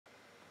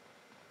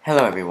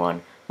Hello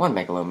everyone, one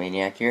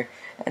Megalomaniac here,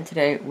 and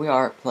today we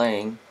are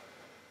playing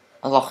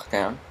a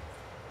lockdown.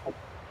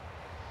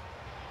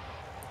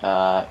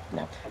 No.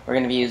 We're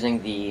gonna be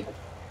using the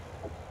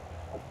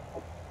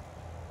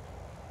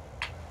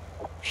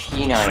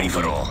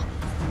P90.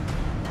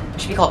 It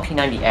should be called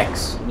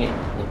P90X.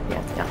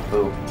 Yeah,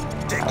 boo.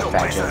 Take no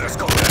prisoners,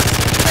 Don't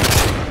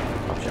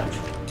judge.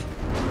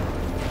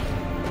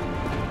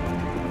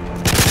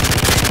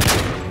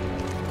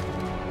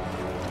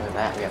 Look at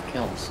that, we have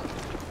kills.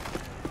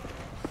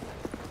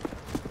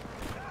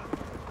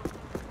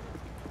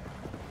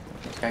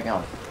 Where's this guy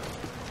going?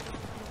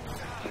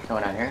 What's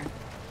going on here?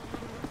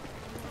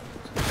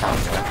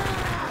 Sounds like.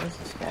 What is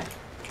this guy?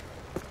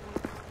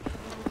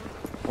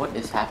 What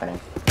is happening?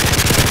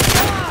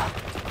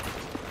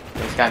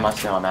 This guy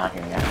must know I'm out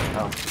here, yeah.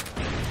 Oh.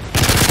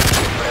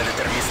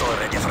 Predator missile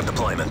ready for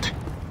deployment.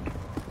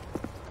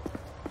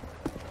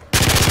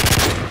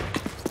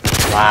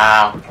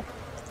 Wow.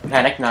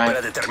 Panic knife.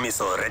 Predator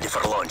missile ready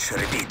for launch.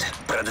 Repeat.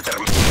 Friendly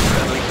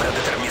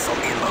Predator missile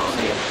inbound.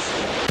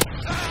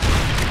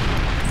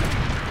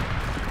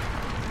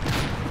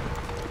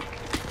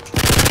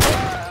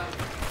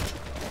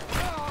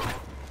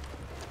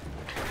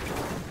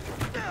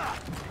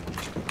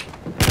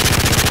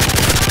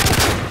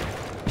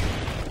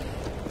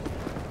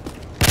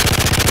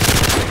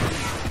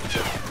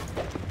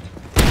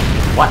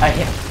 What? I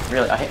hit him.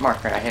 Really, I hit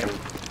marker and I hit him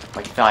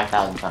like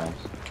 5,000 times.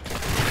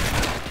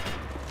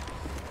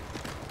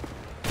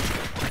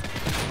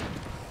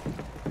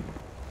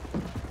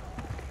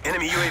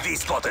 Enemy UAV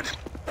spotted.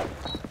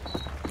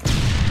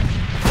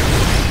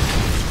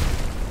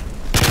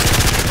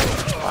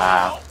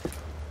 Wow.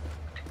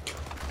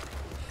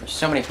 There's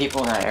so many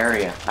people in that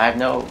area. I have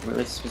no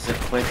really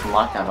specific place in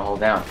lockdown to hold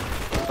down.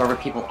 Wherever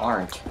people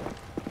aren't.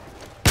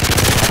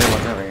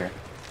 Everyone's over here.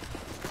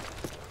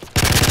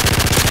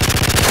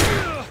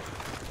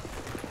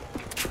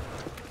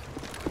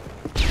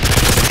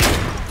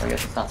 I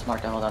guess it's not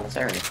smart to hold on this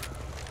area.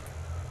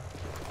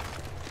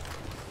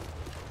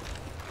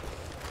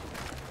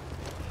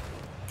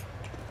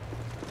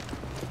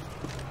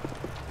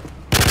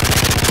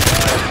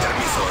 Predator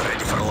missile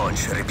ready for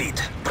launch.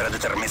 Repeat.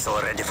 Predator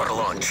missile ready for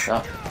launch.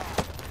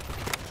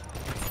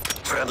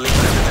 Friendly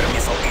Predator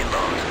missile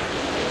inbound.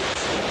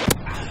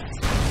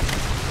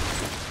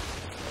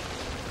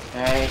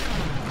 Okay.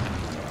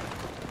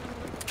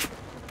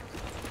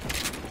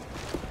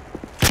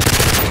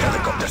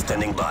 Helicopter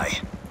standing by.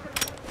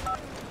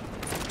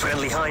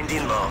 Friendly Hind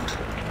inbound.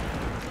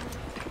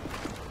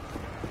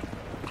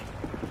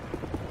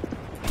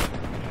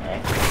 Okay.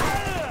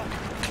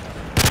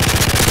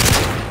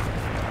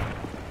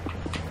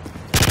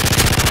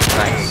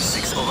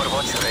 H6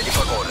 Overwatch ready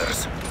for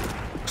orders.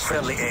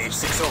 Friendly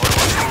H6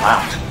 Overwatch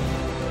Wow. inbound.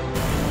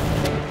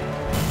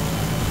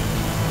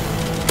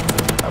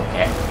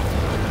 Okay.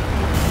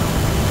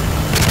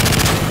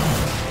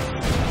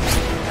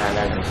 And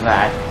then there's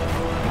that.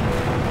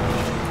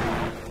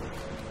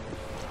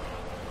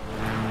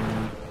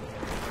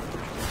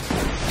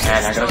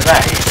 And there goes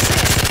that.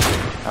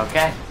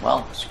 Okay,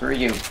 well, screw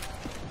you.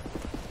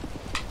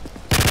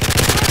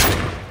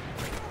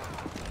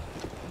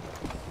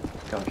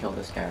 Let's go kill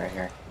this guy right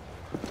here.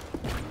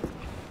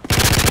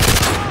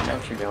 I know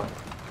what you're doing.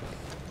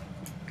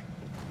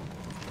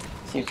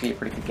 Seems to be a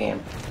pretty good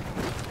game.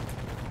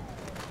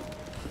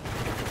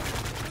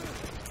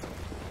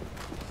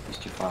 He's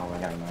too far away,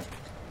 never mind.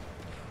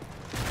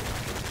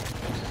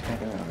 What's this guy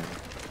doing over here?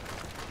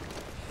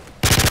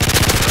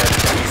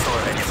 Predator missile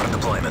ready for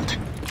deployment.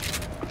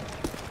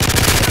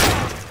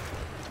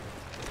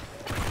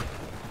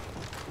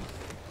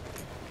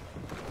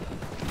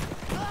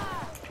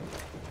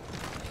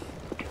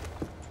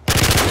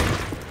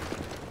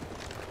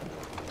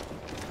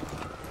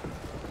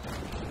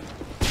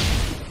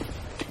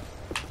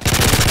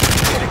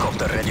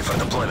 Helicopter ready for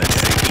deployment.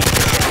 Repeat.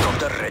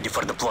 Helicopter ready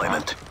for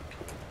deployment.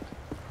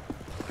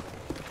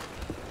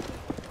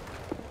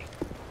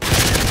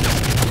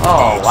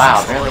 Oh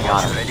wow, barely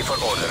got him. Ready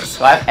for orders.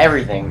 So I have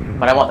everything,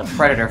 but I want the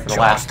Predator for the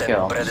last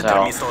kill, Predator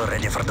so missile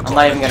ready for I'm not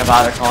deployment. even gonna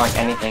bother calling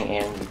anything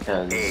in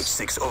because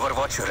H6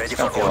 Overwatch ready I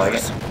for don't feel like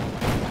orders. it.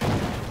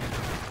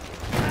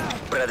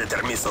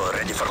 Predator missile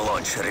ready for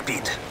launch.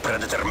 Repeat.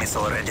 Predator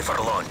missile ready for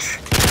launch.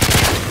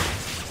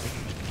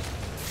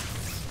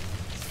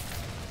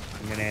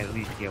 I'm gonna at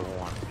least get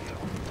one.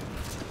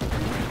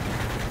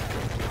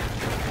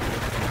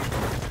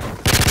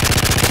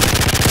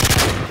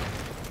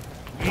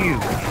 You.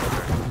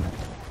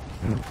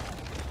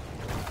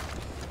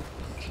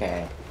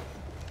 Okay.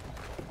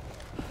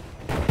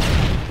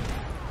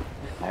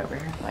 Am I over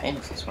here? My aim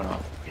just went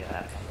off.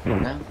 Yeah.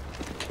 No?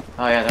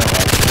 Oh yeah, there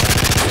was.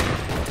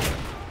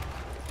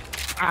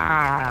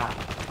 Ah.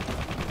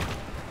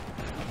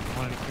 I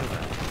want to kill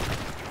that.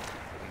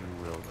 You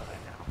will die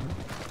now.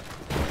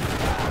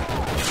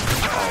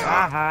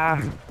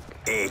 Aha.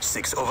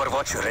 H6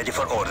 Overwatch ready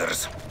for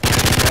orders.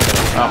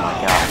 Oh my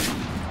god.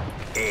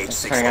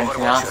 H6 Turning on Overwatch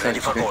not ready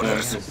such for good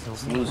orders. games,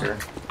 this loser.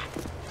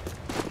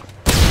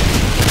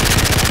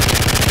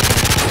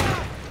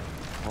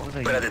 What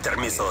Predator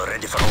missile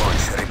ready for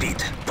launch. Repeat.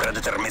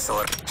 Predator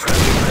missile.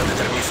 Friendly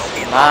Predator missile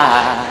in.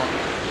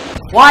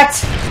 What?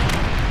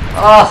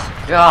 Oh,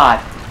 God.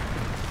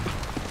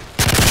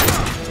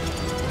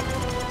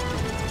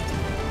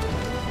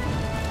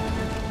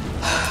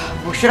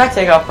 Well, should I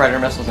take off Predator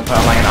missiles and put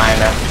on like an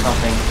I.M.S or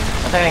something?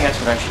 I think that's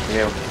what I should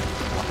do.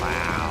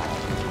 Wow.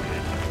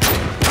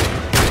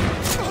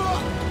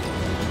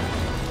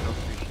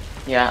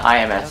 Yeah,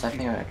 I.M.S. I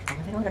think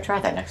I'm gonna try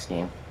that next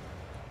game.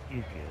 You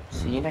good.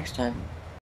 See you next time.